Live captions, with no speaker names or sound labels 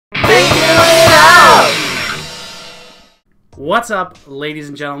What's up, ladies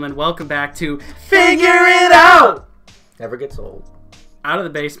and gentlemen? Welcome back to Figure It Out! Never gets old. Out of the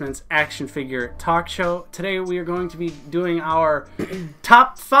Basement's action figure talk show. Today we are going to be doing our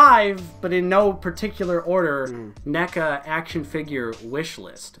top 5, but in no particular order, NECA action figure wish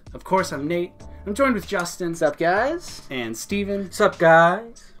list. Of course, I'm Nate. I'm joined with Justin. What's up, guys? And Steven. What's up,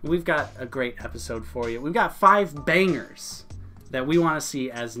 guys? We've got a great episode for you. We've got 5 bangers that we want to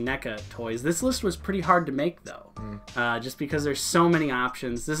see as NECA toys. This list was pretty hard to make, though, just because there's so many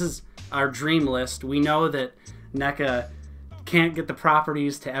options. This is our dream list. We know that NECA can't get the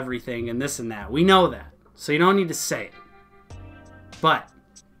properties to everything and this and that. We know that, so you don't need to say it. But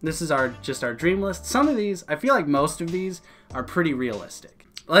this is just our dream list. Some of these, I feel like most of these are pretty realistic.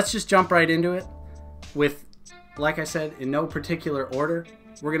 Let's just jump right into it with, like I said, in no particular order.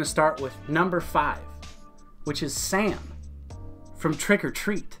 We're going to start with number 5, which is Sam from Trick or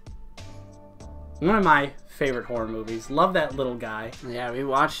Treat. One of my favorite horror movies. Love that little guy. Yeah, we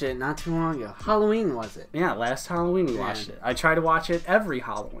watched it not too long ago. Halloween, was it? Yeah, last Halloween we watched it. I try to watch it every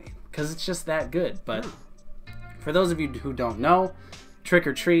Halloween because it's just that good. But for those of you who don't know, Trick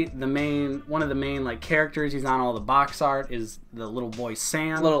or Treat, one of the main like characters, he's on all the box art, is the little boy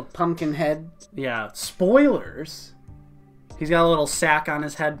Sam. Little pumpkin head. Yeah, spoilers. He's got a little sack on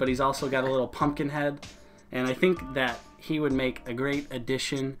his head, but he's also got a little pumpkin head. And I think that he would make a great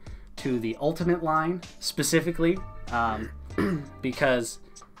addition to the Ultimate line, specifically, because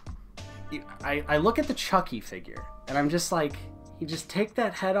I look at the Chucky figure, and I'm just like, you just take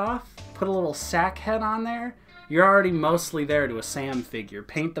that head off, put a little sack head on there, you're already mostly there to a Sam figure.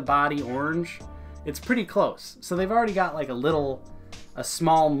 Paint the body orange, it's pretty close. So they've already got like a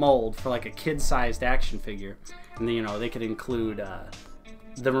small mold for like a kid-sized action figure, and then, you know, they could include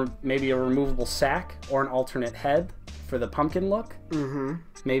maybe a removable sack or an alternate head for the pumpkin look.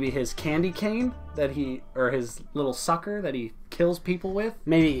 Maybe his candy cane or his little sucker that he kills people with.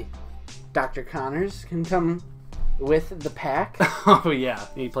 Maybe Dr. Connors can come with the pack. Oh yeah,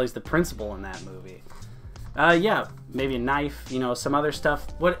 he plays the principal in that movie. Yeah, maybe a knife, you know, some other stuff.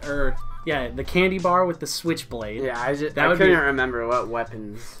 The candy bar with the switchblade. Yeah, I couldn't remember what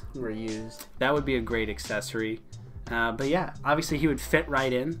weapons were used. That would be a great accessory. But yeah, obviously he would fit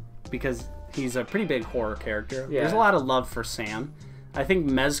right in because he's a pretty big horror character. Yeah. There's a lot of love for Sam. I think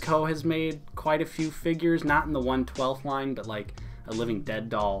Mezco has made quite a few figures, not in the 1/12 line, but like a Living Dead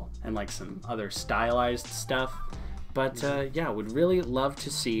doll and like some other stylized stuff. But yeah, would really love to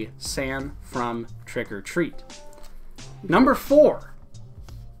see Sam from Trick or Treat. Number 4,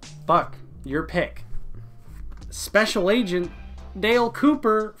 Buck, your pick. Special Agent Dale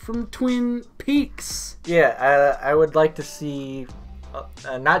Cooper from Twin Peaks. Yeah, I would like to see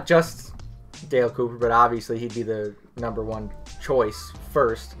not just Dale Cooper, but obviously he'd be the number 1 choice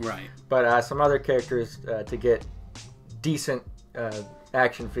first. Right. But some other characters to get decent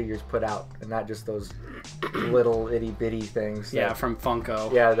action figures put out, and not just those little itty bitty things. Yeah, from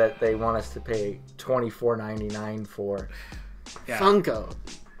Funko. Yeah, that they want us to pay $24.99 for. Yeah. Funko.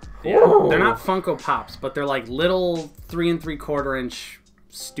 Yeah, they're not Funko Pops, but they're like little 3 3/4 inch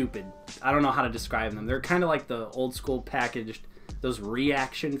stupid. I don't know how to describe them. They're kind of like the old school packaged, those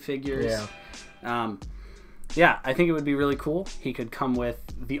reaction figures. Yeah. Yeah, I think it would be really cool. He could come with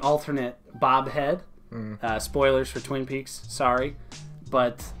the alternate bob head. Spoilers for Twin Peaks, sorry.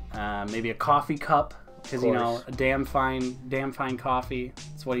 But maybe a coffee cup, because, you know, a damn fine coffee.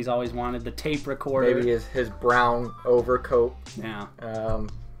 That's what he's always wanted. The tape recorder. Maybe his brown overcoat. Yeah.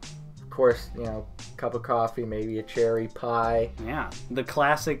 Of course, you know, cup of coffee, maybe a cherry pie. Yeah, the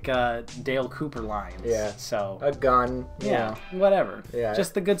classic Dale Cooper lines. Yeah. So a gun. Yeah, whatever. Yeah.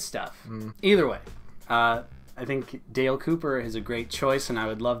 Just the good stuff. Either way, I think Dale Cooper is a great choice, and I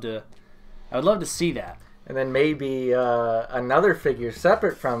would love to see that. And then maybe another figure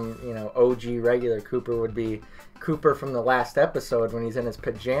separate from, you know, OG regular Cooper would be Cooper from the last episode when he's in his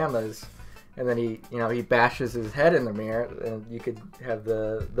pajamas. And then he bashes his head in the mirror, and you could have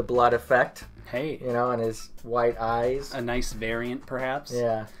the blood effect. Hey, you know, and his white eyes. A nice variant, perhaps.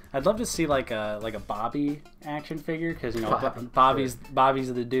 Yeah, I'd love to see like a Bobby action figure, because, you know, Bobby's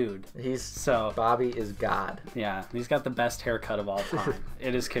the dude. Bobby is God. Yeah, he's got the best haircut of all time.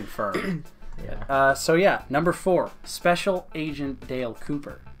 It is confirmed. Yeah. So yeah, number 4, Special Agent Dale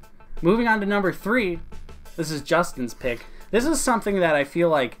Cooper. Moving on to number 3, this is Justin's pick. This is something that I feel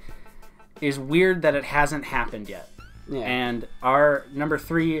like is weird that it hasn't happened yet. Yeah. And our number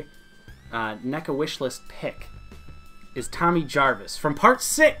 3 NECA Wishlist pick is Tommy Jarvis from Part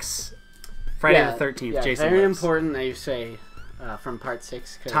 6, Friday the 13th. Yeah, Jason very Lives. Important that you say from Part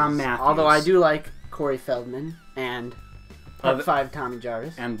 6. Tom Matthews. Although I do like Corey Feldman and Part 5 Tommy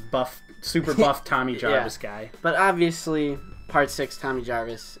Jarvis. And super buff Tommy Jarvis guy. But obviously, Part 6 Tommy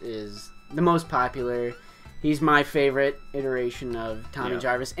Jarvis is the most popular. He's my favorite iteration of Tommy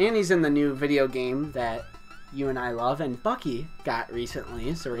Jarvis, and he's in the new video game that you and I love, and Bucky got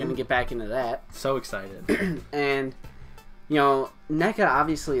recently, so we're going to get back into that. So excited. And, you know, NECA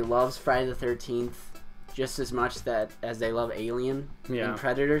obviously loves Friday the 13th just as much as they love Alien and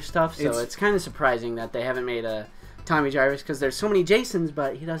Predator stuff, so it's kind of surprising that they haven't made a Tommy Jarvis, because there's so many Jasons,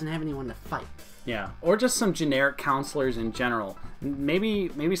 but he doesn't have anyone to fight. Yeah, or just some generic counselors in general.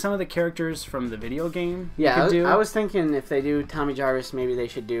 Maybe some of the characters from the video game. Yeah, I was thinking if they do Tommy Jarvis, maybe they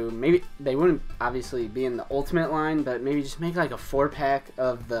should do. Maybe they wouldn't obviously be in the Ultimate line, but maybe just make like a 4-pack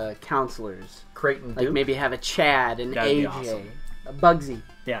of the counselors. Creighton, like maybe have a Chad, an AJ, awesome. a Bugsy.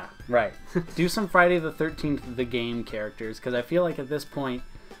 Yeah, right. Do some Friday the 13th the game characters, because I feel like at this point,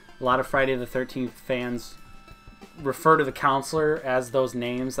 a lot of Friday the 13th fans refer to the counselor as those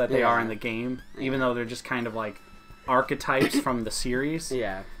names that they are in the game, even though they're just kind of like archetypes from the series.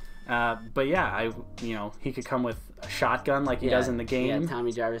 Yeah. But yeah, he could come with a shotgun like he does in the game. Yeah,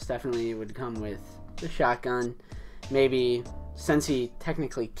 Tommy Jarvis definitely would come with the shotgun. Maybe, since he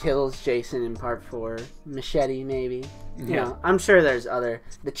technically kills Jason in part 4, machete maybe. You know, I'm sure there's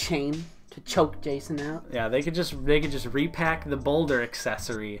the chain to choke Jason out. Yeah, they could just repack the boulder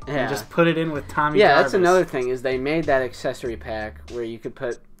accessory and just put it in with Tommy Jarvis. Yeah, that's another thing, is they made that accessory pack where you could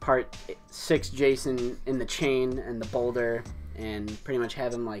put part 6 Jason in the chain and the boulder and pretty much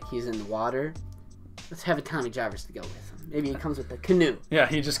have him like he's in the water. Let's have a Tommy Jarvis to go with him. Maybe he comes with the canoe. Yeah,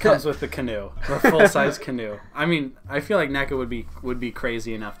 he just comes with the canoe, or a full-size canoe. I mean, I feel like NECA would be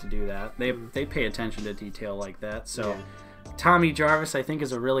crazy enough to do that. They pay attention to detail like that. So Tommy Jarvis, I think,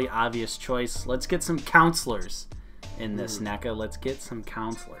 is a really obvious choice. Let's get some counselors in this NECA. Let's get some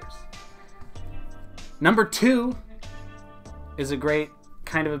counselors. Number 2 is a great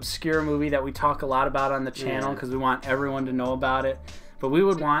kind of obscure movie that we talk a lot about on the channel because we want everyone to know about it. But we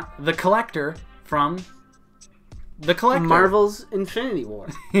would want The Collector from The Collector. Marvel's Infinity War.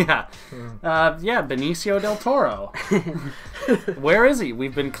 Benicio del Toro. Where is he?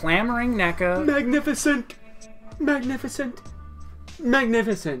 We've been clamoring NECA. Magnificent.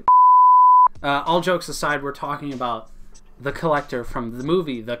 All jokes aside, we're talking about The Collector from the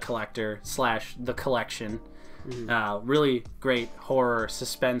movie The Collector / The Collection. Really great horror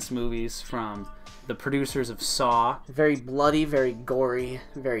suspense movies from the producers of Saw. Very bloody, very gory,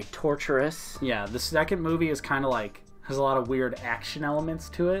 very torturous. Yeah, the second movie is kind of like, has a lot of weird action elements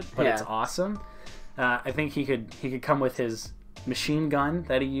to it, but it's awesome. I think he could come with his machine gun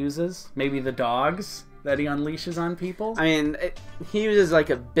that he uses, maybe the dogs that he unleashes on people. I mean, he uses like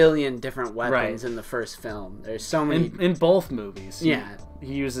a billion different weapons in the first film. There's so many in both movies. Yeah,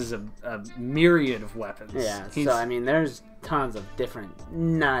 he uses a myriad of weapons. Yeah, so I mean, there's tons of different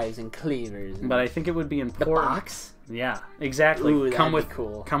knives and cleavers. But I think it would be important. The box. Yeah, exactly. Ooh, come with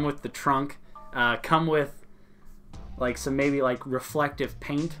cool. Come with the trunk. Come with like some maybe like reflective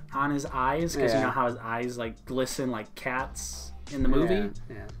paint on his eyes, because you know how his eyes like glisten like cats in the movie.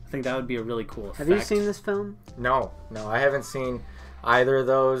 Yeah. I think that would be a really cool effect. Have you seen this film? No, I haven't seen either of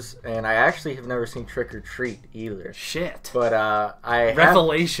those, and I actually have never seen Trick or Treat either. Shit. But I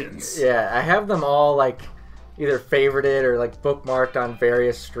Revelations. I have them all like either favorited or like bookmarked on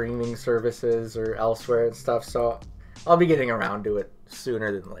various streaming services or elsewhere and stuff. So I'll be getting around to it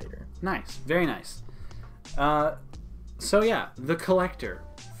sooner than later. Nice, very nice. So yeah, The Collector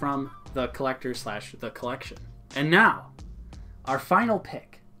from The Collector / The Collection, and now our final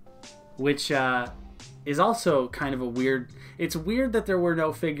pick, which is also kind of a weird... It's weird that there were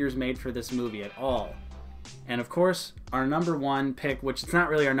no figures made for this movie at all. And of course, our number 1 pick, which it's not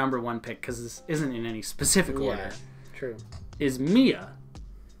really our number 1 pick because this isn't in any specific order, true, is Mia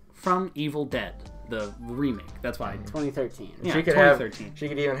from Evil Dead, the remake. That's why 2013. Yeah, she could 2013. She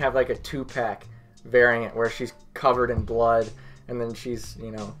could even have like a 2-pack variant where she's covered in blood. And then she's,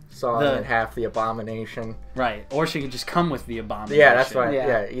 sawing in half the abomination. Right. Or she could just come with the abomination. Yeah, that's right.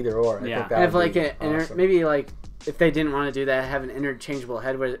 Yeah, either or. I think that have would like be awesome. maybe like if they didn't want to do that, have an interchangeable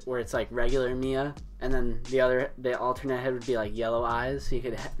head where it's like regular Mia, and then the alternate head would be like yellow eyes. So you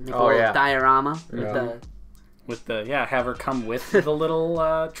could make a little diorama with have her come with the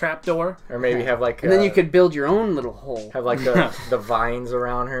little trapdoor. Or maybe have like... And then you could build your own little hole. Have like the vines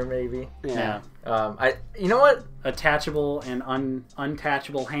around her, maybe. Yeah. You know what? Attachable and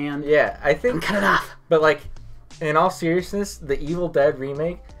untouchable hand. Yeah, I think... Cut it off. But like, in all seriousness, the Evil Dead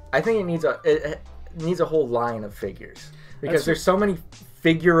remake, I think it needs a whole line of figures. Because there's so many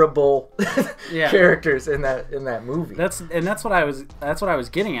figurable characters in that movie. That's what I was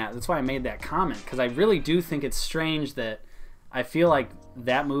getting at. That's why I made that comment, because I really do think it's strange that I feel like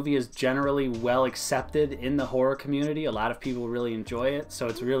that movie is generally well accepted in the horror community. A lot of people really enjoy it, so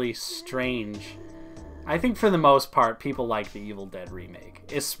it's really strange. I think for the most part, people like the Evil Dead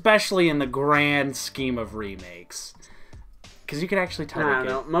remake, especially in the grand scheme of remakes. Because you could actually tell. I don't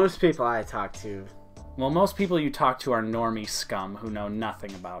know. Most people I talk to. Well, most people you talk to are normie scum who know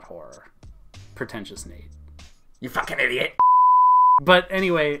nothing about horror. Pretentious Nate. You fucking idiot. But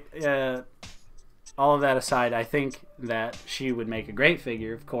anyway, all of that aside, I think that she would make a great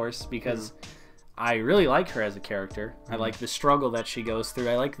figure, of course, because I really like her as a character. I like the struggle that she goes through.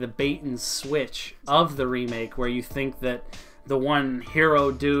 I like the bait and switch of the remake where you think that the one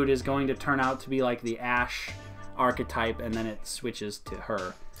hero dude is going to turn out to be like the Ash archetype, and then it switches to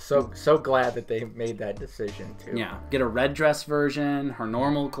her. So glad that they made that decision too. Yeah, get a red dress version, her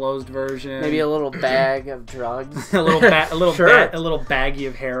normal closed version, maybe a little bag of drugs, a little Sure. baggie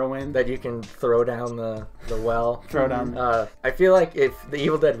of heroin that you can throw down the well. Throw down. I feel like if the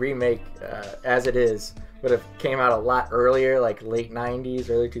Evil Dead remake, as it is, would have came out a lot earlier, like late '90s,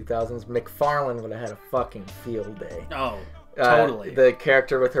 early 2000s, McFarlane would have had a fucking field day. Oh, totally. The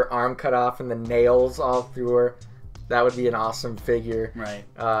character with her arm cut off and the nails all through her. That would be an awesome figure. Right.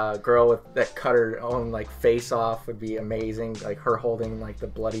 Girl that cut her own like face off would be amazing. Like her holding like the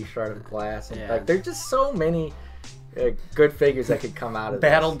bloody shard of glass. And, like there's just so many good figures that could come out of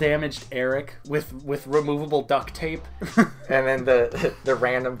Battle this. damaged Eric with removable duct tape. And then the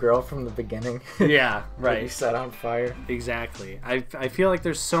random girl from the beginning. Yeah, That you right. set on fire. Exactly. I feel like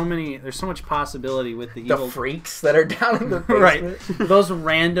there's so much possibility with the evil freaks that are down in the basement. Right. Those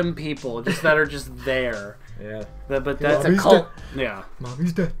random people that are just there. Yeah. But that's a cult. Yeah.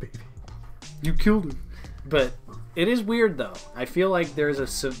 Mommy's dead, baby. You killed him. But it is weird though. I feel like there's a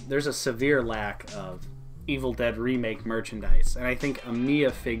severe lack of Evil Dead remake merchandise, and I think a Mia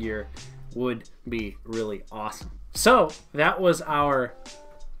figure would be really awesome. So that was our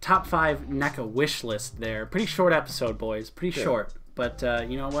top 5 NECA wish list there. Pretty short episode, boys. Pretty short. But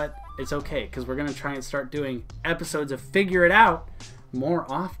you know what? It's okay, because we're gonna try and start doing episodes of Figure It Out more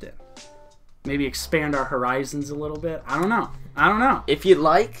often. Maybe expand our horizons a little bit. I don't know. If you'd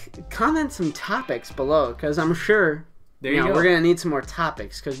like, comment some topics below, because I'm sure There you go. we're going to need some more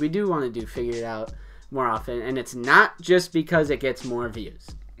topics, because we do want to do Figure It Out more often, and it's not just because it gets more views.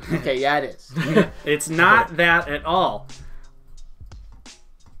 Okay, yeah, it is. It's not that at all.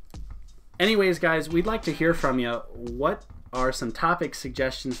 Anyways, guys, we'd like to hear from you. What are some topic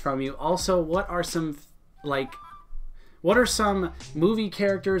suggestions from you? Also, what are some movie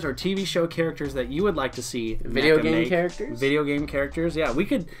characters or TV show characters that you would like to see Video NECA game make? characters? Video game characters, yeah.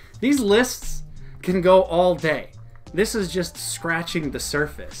 These lists can go all day. This is just scratching the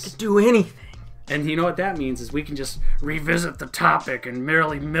surface. Do anything. And you know what that means is we can just revisit the topic and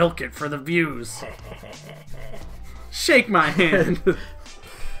merely milk it for the views. Shake my hand.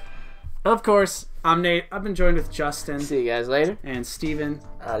 Of course, I'm Nate. I've been joined with Justin. See you guys later. And Steven.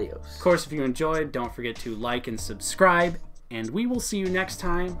 Adios. Of course, if you enjoyed, don't forget to like and subscribe. And we will see you next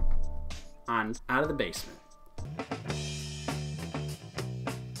time on Out of the Basement.